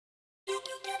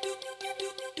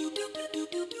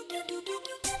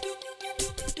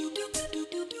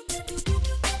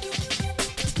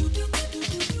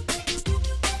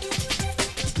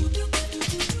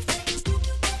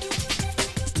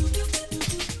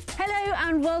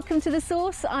and welcome to The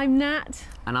Source. I'm Nat.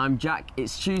 And I'm Jack.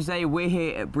 It's Tuesday, we're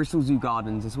here at Bristol Zoo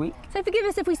Gardens this week. So forgive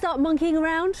us if we start monkeying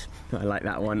around. I like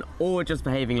that one. Or just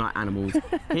behaving like animals.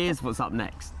 Here's what's up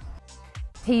next.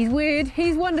 He's weird,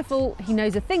 he's wonderful, he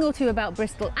knows a thing or two about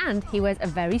Bristol, and he wears a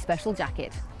very special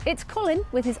jacket. It's Colin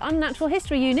with his Unnatural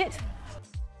History unit.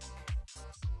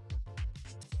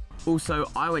 Also,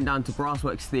 I went down to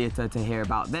Brassworks Theatre to hear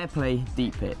about their play,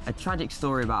 Deep Pit, a tragic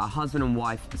story about a husband and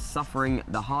wife suffering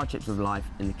the hardships of life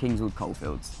in the Kingswood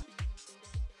coalfields.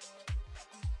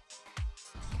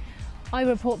 I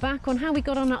report back on how we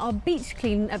got on at our beach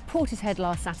clean at Portishead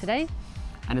last Saturday.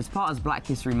 And as part of Black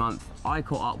History Month, I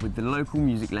caught up with the local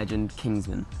music legend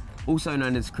Kingsman, also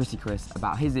known as Chrissy Chris,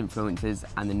 about his influences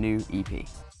and the new EP.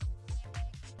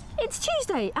 It's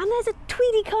Tuesday and there's a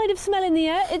tweedy kind of smell in the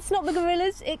air. It's not the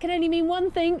gorillas, it can only mean one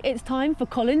thing. It's time for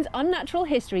Colin's Unnatural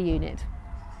History unit.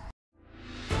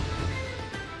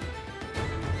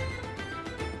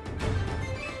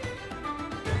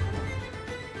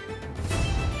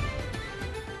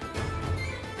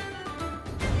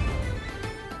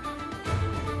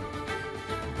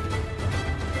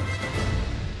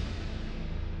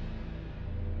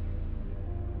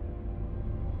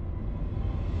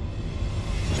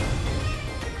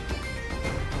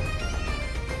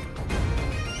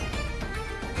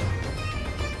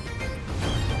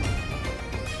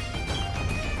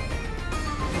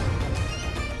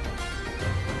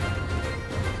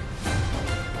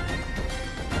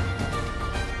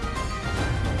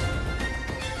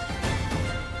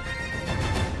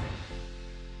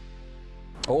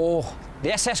 Oh,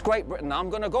 the SS Great Britain. I'm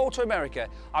going to go to America.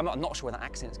 I'm not sure where that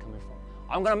accent's coming from.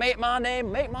 I'm going to make my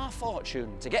name, make my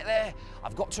fortune. To get there,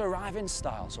 I've got to arrive in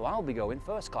style. So I'll be going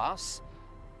first class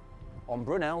on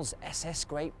Brunel's SS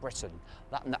Great Britain.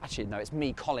 Actually, no, it's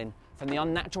me, Colin, from the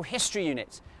Unnatural History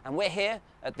Unit. And we're here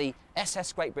at the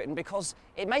SS Great Britain because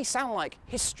it may sound like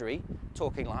history,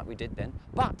 talking like we did then,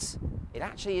 but it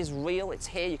actually is real. It's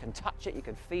here, you can touch it, you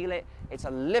can feel it. It's a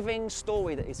living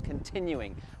story that is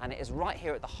continuing, and it is right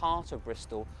here at the heart of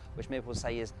Bristol, which many people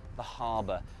say is the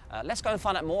harbour. Let's go and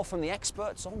find out more from the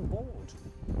experts on board.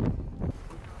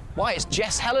 Why, it's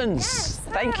Jess Helens. Yes,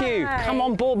 Thank you. Come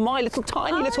on board my little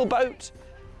tiny little boat.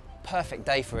 Perfect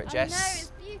day for it, Jess. I know,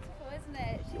 it's beautiful, isn't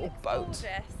it? She looks Boat. gorgeous.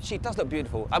 She does look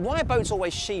beautiful. And why are boats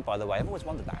always she, by the way? I've always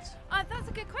wondered that. That's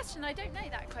a good question. I don't know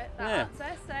that answer,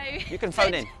 so... You can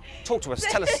phone in. Talk to us.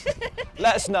 Tell us.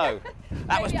 Let us know.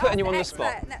 That was Maybe putting you ask on the the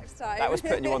spot. expert next time. That was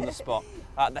putting you on the spot.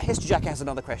 The history jacket has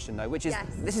another question, though, which is, Yes.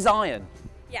 this is iron.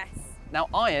 Yes. Now,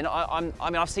 iron, I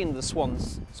mean, I've seen the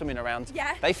swans swimming around.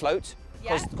 Yeah. They float.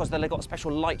 Yeah. Because they've got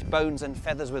special light bones and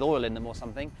feathers with oil in them or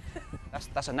something.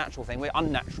 That's a natural thing. We're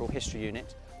Unnatural History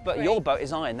Unit. But Great. your boat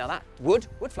is iron. Now that wood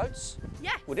floats.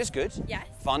 Yes. Wood is good. Yes.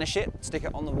 Varnish it, stick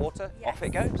it on the water, Yes. off it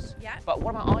goes. Yeah. But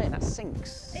what about iron? That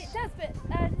sinks. It does,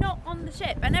 but not on the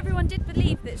ship. And everyone did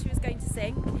believe that she was going to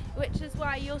sink, which is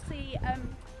why you'll see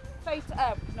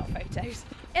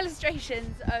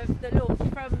illustrations of the launch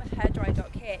from her dry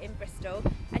dock here in Bristol,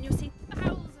 and you'll see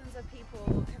thousands of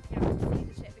people coming out to see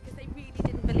the ship because they really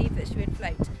didn't believe that she would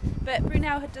float. But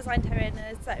Brunel had designed her in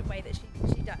a certain way that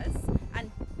she does,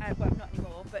 and well, not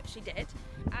anymore, but she did.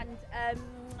 And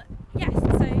yes,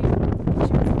 so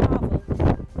she was a marvel.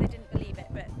 They didn't believe it,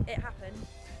 but it happened.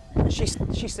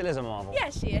 She still is a marvel. Yeah,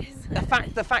 she is.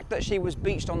 The fact that she was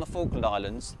beached on the Falkland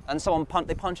Islands and someone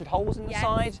they punctured holes in the Yes,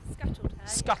 side.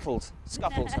 Scuttled her.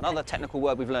 Scuttled. Another technical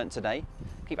word we've learnt today.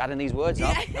 Keep adding these words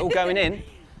up. They're all going in.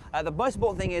 The most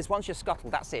important thing is once you're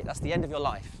scuttled, that's it. That's the end of your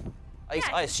life. Yes,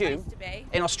 I it's assume. supposed to be.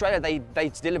 In Australia, they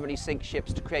deliberately sink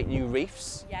ships to create new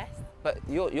reefs. Yes. But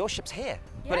your ship's here.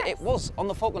 But it Yes. was on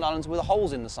the Falkland Islands with the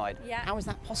holes in the side. Yeah. How is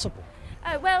that possible?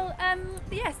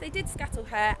 Yes, they did scuttle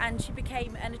her, and she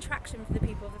became an attraction for the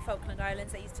people of the Falkland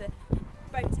Islands. They used to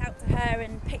boat out to her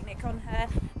and picnic on her.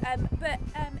 But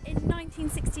in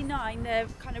 1969, the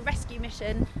kind of rescue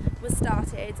mission was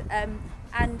started,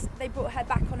 and they brought her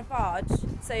back on a barge.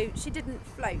 So she didn't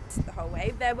float the whole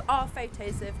way. There are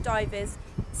photos of divers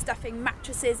stuffing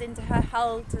mattresses into her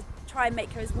hull to try and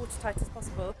make her as watertight as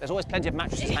possible. There's always plenty of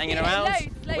mattresses hanging around.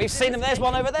 Loads We've of seen them. them. There's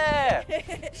one over there.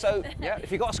 So yeah,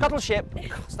 if you've got a scuttle ship,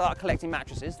 start collecting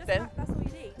mattresses. Then That's all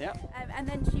you need. yeah. And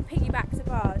then she piggybacked a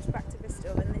barge back to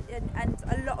Bristol, and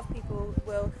a lot of people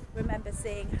will remember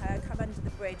seeing her come under the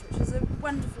bridge, which was a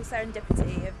wonderful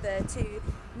serendipity of the two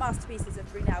masterpieces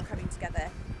of Brunel coming together.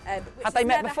 Had they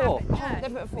met before? Happened, Oh, no,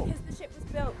 never met before. because the ship was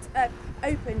built,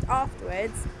 opened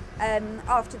afterwards,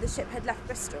 after the ship had left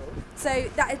Bristol. So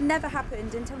that had never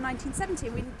happened until 1970.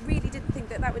 We really didn't think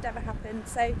that would ever happen.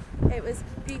 So it was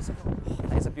beautiful.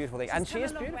 That is a beautiful thing, and she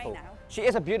is beautiful. She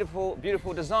is a beautiful,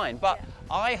 beautiful design. But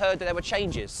I heard that there were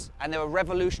changes and there were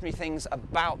revolutionary things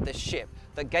about this ship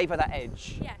that gave her that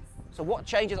edge. Yes. So what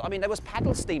changes? I mean, there was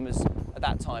paddle steamers at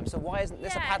that time. So why isn't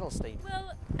this a paddle steam?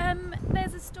 Well,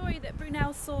 there's a story that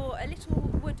Brunel saw a little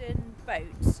wooden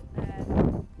boat.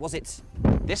 Was it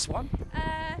this one?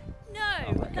 No.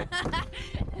 Oh, okay.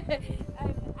 And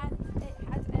it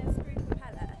had a screw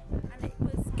propeller, and it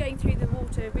was going through the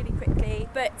water really quickly.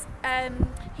 But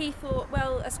he thought,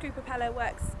 well, a screw propeller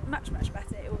works much, much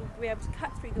better. It will be able to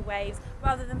cut through the waves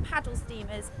rather than paddle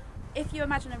steamers. If you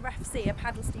imagine a rough sea, a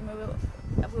paddle steamer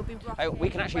will be rough. Oh, we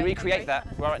can actually recreate that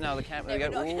right now. The camp. There we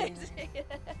go.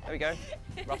 There we go.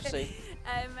 Rough sea.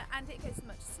 And it goes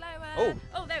much slower.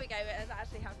 Oh, there we go. It's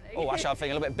actually happening. Oh, actually, I'm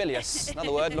feeling a little bit bilious.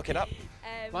 Another word. Look it up.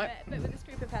 Right. But with a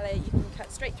screw propeller, you can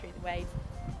cut straight through the waves,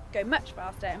 go much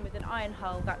faster, and with an iron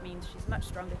hull, that means she's much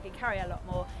stronger, can carry a lot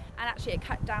more. And actually, it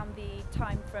cut down the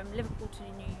time from Liverpool to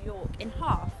New York in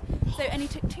half. So it only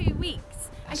took 2 weeks.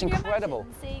 That's and incredible.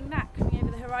 Seeing that coming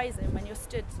over the horizon when you're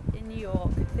stood in New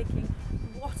York, thinking,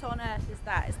 what on earth is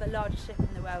that? It's the largest ship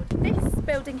in the world. This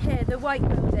building here, the white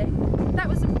building, that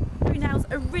was Brunel's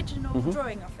original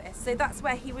drawing office. So that's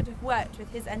where he would have worked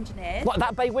with his engineer. What,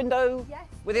 that bay window? Yes.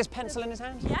 With his pencil in his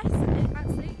hand? Yes,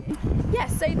 absolutely.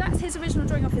 Yes, so that's his original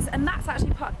drawing office, and that's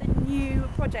actually part of the new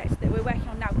project that we're working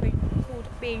on now called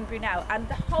Being Brunel, and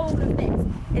the whole of this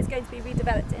is going to be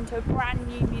redeveloped into a brand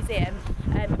new museum,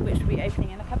 which will be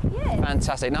opening in a couple of years.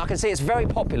 Fantastic. Now I can see it's very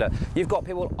popular. You've got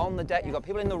people on the deck, you've got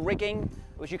people in the rigging,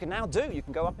 which you can now do. You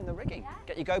can go up in the rigging,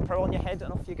 get your GoPro on your head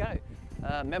and off you go.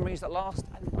 Memories that last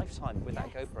a lifetime with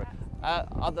that GoPro.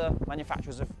 Other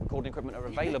manufacturers of recording equipment are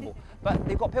available, but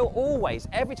they've got people always,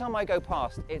 every time I go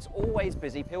past, it's always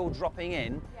busy, people dropping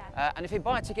in, and if you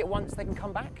buy a ticket once, they can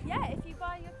come back? Yeah, if you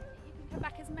buy your ticket, you can come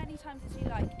back as many times as you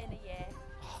like in a year.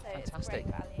 Oh, so fantastic. It's great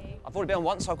value. I've already been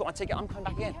once, so I've got my ticket, I'm coming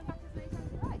back You in. can come back as many times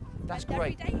as you like. That's and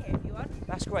great. Every day here if you want.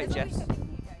 That's great, There's Jess. always something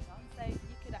new going on, so you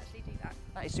could actually do that.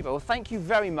 That is super. Well, thank you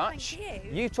very much. Thank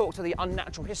you. You talked to the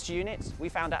Unnatural History Unit. We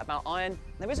found out about iron.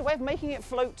 There is a way of making it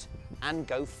float and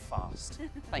go fast.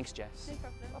 Thanks, Jess. No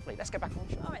problem. Lovely. Let's go back on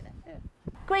shore. All right then. Yeah.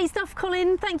 Great stuff,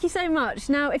 Colin. Thank you so much.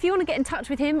 Now, if you want to get in touch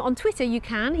with him on Twitter, you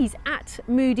can. He's at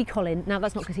Moody Colin. Now,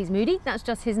 that's not because he's moody, that's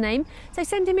just his name. So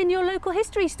send him in your local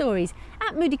history stories.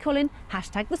 At Moody Colin,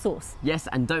 #The Source. Yes,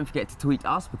 and don't forget to tweet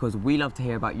us because we love to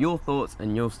hear about your thoughts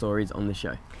and your stories on the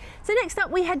show. So next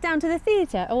up, we head down to the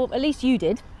theatre, or at least you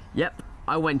did. Yep,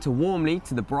 I went to Warmley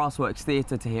to the Brassworks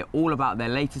Theatre to hear all about their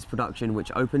latest production,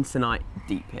 which opens tonight,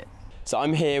 Deep Pit. So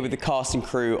I'm here with the cast and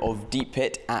crew of Deep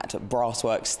Pit at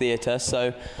Brassworks Theatre.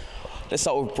 So let's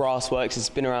start with Brassworks. It's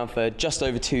been around for just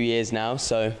over 2 years now.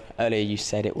 So earlier you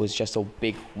said it was just a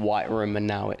big white room and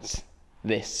now it's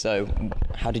this. So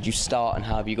how did you start and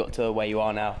how have you got to where you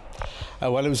are now?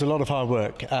 Well, it was a lot of hard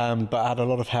work, but I had a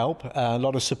lot of help, a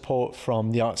lot of support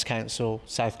from the Arts Council,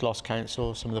 South Gloss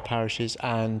Council, some of the parishes,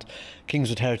 and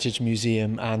Kingswood Heritage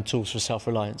Museum and Tools for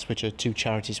Self-Reliance, which are two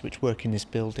charities which work in this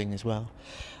building as well.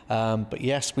 But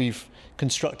yes, we've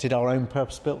constructed our own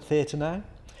purpose-built theatre now,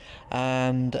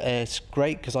 and it's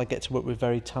great because I get to work with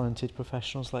very talented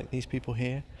professionals like these people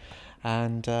here.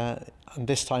 And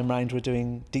this time round we're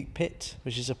doing Deep Pit,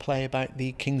 which is a play about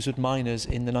the Kingswood miners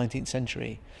in the 19th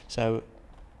century. So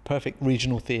perfect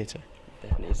regional theatre.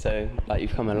 Definitely. So like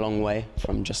you've come a long way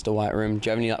from just a white room. Do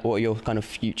you have any, like, what are your kind of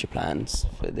future plans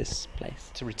for this place?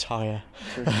 To retire.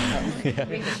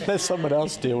 Yeah. Let someone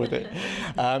else deal with it.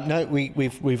 No,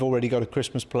 we've already got a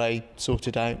Christmas play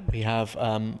sorted out. We have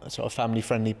a sort of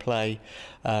family-friendly play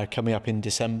coming up in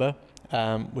December.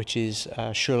 Which is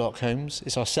Sherlock Holmes.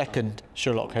 It's our second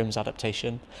Sherlock Holmes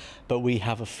adaptation, but we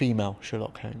have a female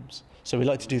Sherlock Holmes. So we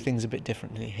like to do things a bit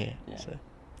differently here. Yeah. So,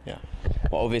 yeah.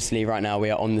 Well, obviously right now we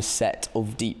are on the set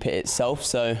of Deep Pit itself,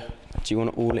 so do you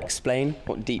want to all explain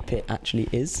what Deep Pit actually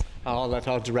is? I'll let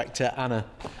our director, Anna,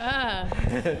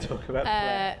 talk about the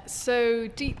play. So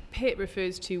Deep Pit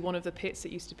refers to one of the pits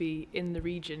that used to be in the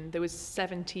region. There was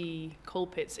 70 coal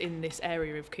pits in this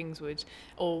area of Kingswood,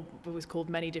 or it was called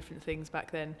many different things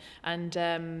back then.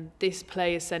 And this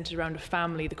play is centred around a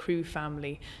family, the Crew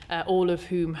family, all of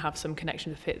whom have some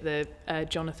connection to the pit. The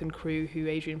Jonathan Crew, who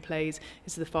Adrian plays,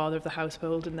 is the father of the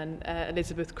household, and then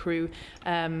Elizabeth Crew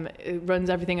runs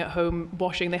everything at home,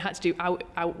 washing. They had to do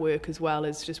out work as well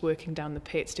as just working down the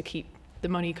pits to keep the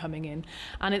money coming in.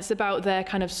 And it's about their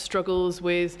kind of struggles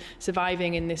with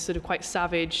surviving in this sort of quite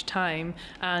savage time,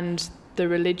 and the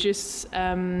religious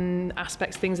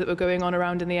aspects, things that were going on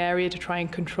around in the area to try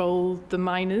and control the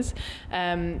miners.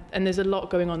 And there's a lot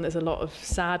going on. There's a lot of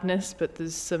sadness, but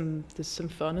there's some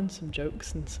fun and some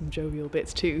jokes and some jovial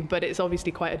bits too. But it's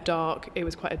obviously it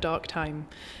was quite a dark time.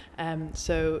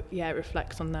 So yeah, it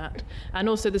reflects on that, and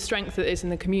also the strength that is in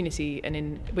the community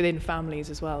and within families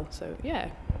as well. So yeah,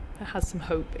 it has some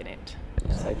hope in it.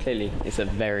 So clearly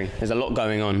there's a lot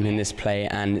going on in this play,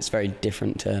 and it's very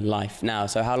different to life now.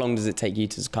 So how long does it take you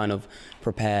to kind of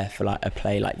prepare for like a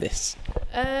play like this?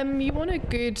 You want a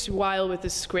good while with the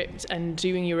script and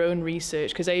doing your own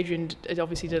research, because Adrian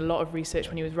obviously did a lot of research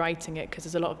when he was writing it, because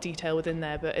there's a lot of detail within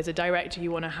there. But as a director, you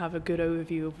want to have a good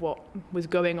overview of what was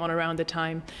going on around the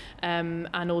time,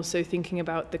 and also thinking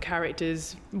about the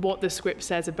characters, what the script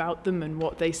says about them and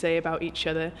what they say about each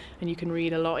other, and you can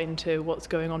read a lot into what's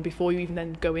going on before you even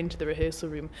then go into the rehearsal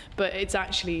room. But it's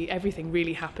actually, everything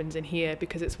really happens in here,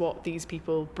 because it's what these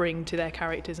people bring to their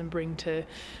characters and bring to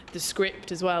the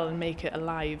script as well, and make it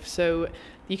alive. So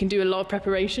you can do a lot of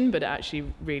preparation, but it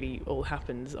actually really all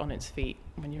happens on its feet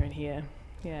when you're in here.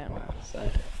 Yeah. Wow. So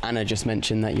Anna just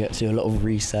mentioned that you had to do a lot of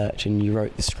research and you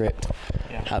wrote the script.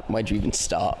 Yeah. Where did you even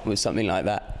start with something like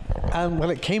that? Well,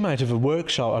 it came out of a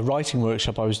writing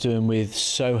workshop I was doing with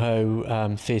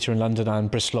Soho Theatre in London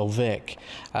and Bristol Vic,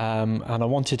 and I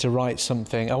wanted to write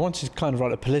something. I wanted to kind of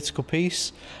write a political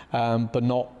piece, but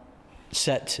not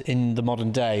set in the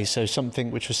modern day, so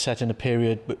something which was set in a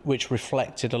period which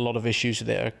reflected a lot of issues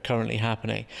that are currently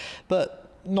happening,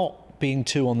 but not being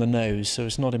too on the nose. So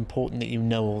it's not important that you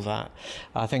know all that.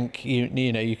 I think you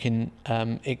can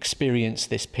experience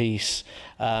this piece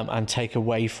and take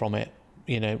away from it.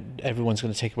 You know, everyone's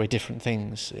going to take away different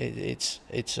things. It's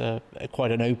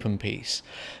quite an open piece,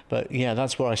 but yeah,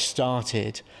 that's where I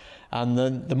started. And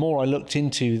the more I looked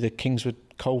into the Kingswood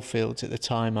coalfields at the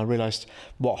time, I realised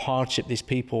what hardship these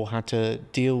people had to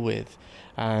deal with,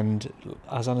 and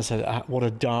as Anna said, what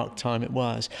a dark time it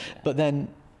was. But then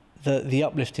the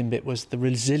uplifting bit was the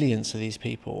resilience of these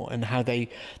people and how they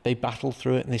battled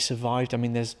through it and they survived. I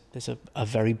mean, there's a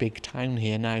very big town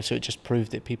here now, so it just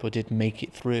proved that people did make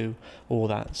it through all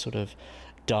that sort of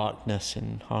darkness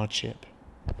and hardship.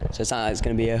 So it sounds like it's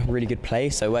going to be a really good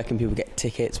play. So where can people get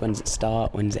tickets? When does it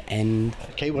start? When does it end?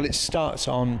 Okay, well, it starts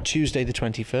on Tuesday the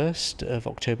 21st of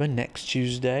October, next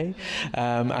Tuesday,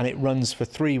 and it runs for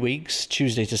 3 weeks,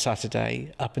 Tuesday to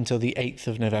Saturday, up until the 8th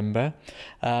of November.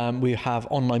 We have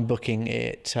online booking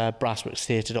at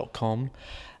brassworkstheatre.com,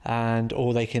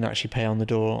 or they can actually pay on the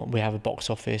door. We have a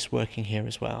box office working here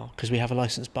as well, because we have a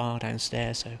licensed bar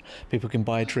downstairs, so people can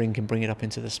buy a drink and bring it up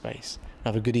into the space.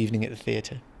 Have a good evening at the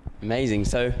theatre. Amazing.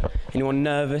 So, anyone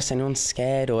nervous? Anyone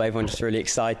scared? Or everyone just really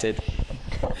excited?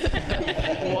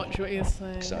 Watch what you're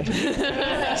saying.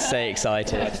 Excited. Say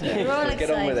excited. We're all excited.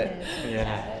 Get on with it.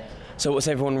 Yeah. So, what's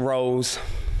everyone's roles?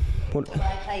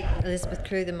 I played Elizabeth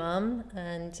Crew, the mum,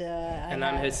 and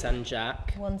I'm her son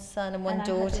Jack. One son and one and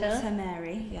daughter. I'm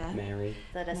Mary, yeah. Mary.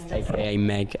 That is AKA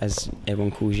Meg, as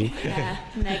everyone calls you. Yeah,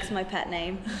 Meg's my pet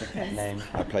name.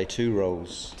 I play two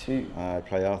roles. Two. I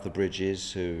play Arthur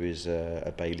Bridges, who is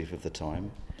a bailiff of the time,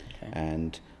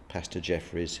 and Pastor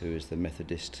Jeffries, who is the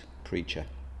Methodist preacher.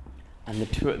 And the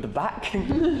two at the back.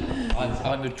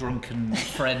 I'm a drunken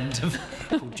friend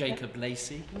called Jacob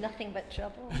Lacey. Nothing but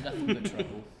trouble. Nothing but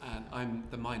trouble. And I'm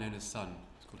the mine owner's son.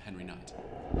 It's called Henry Knight.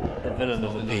 The villain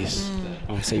of the piece.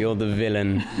 Oh, so you're the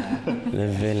villain.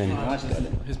 The villain.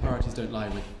 His priorities don't lie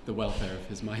with the welfare of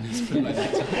his miners. Put it like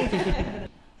that.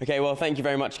 Okay, well, thank you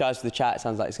very much, guys, for the chat. It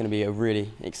sounds like it's going to be a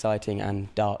really exciting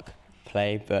and dark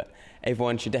play, but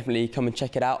everyone should definitely come and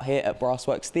check it out here at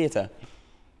Brassworks Theatre.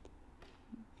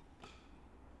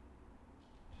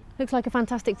 Looks like a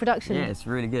fantastic production. Yeah, it's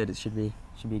really good. It should be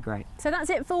great. So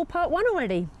that's it for part one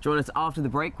already. Join us after the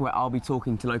break, where I'll be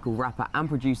talking to local rapper and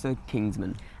producer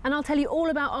Kingsman. And I'll tell you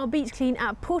all about our beach clean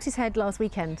at Portishead last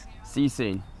weekend. See you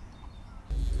soon.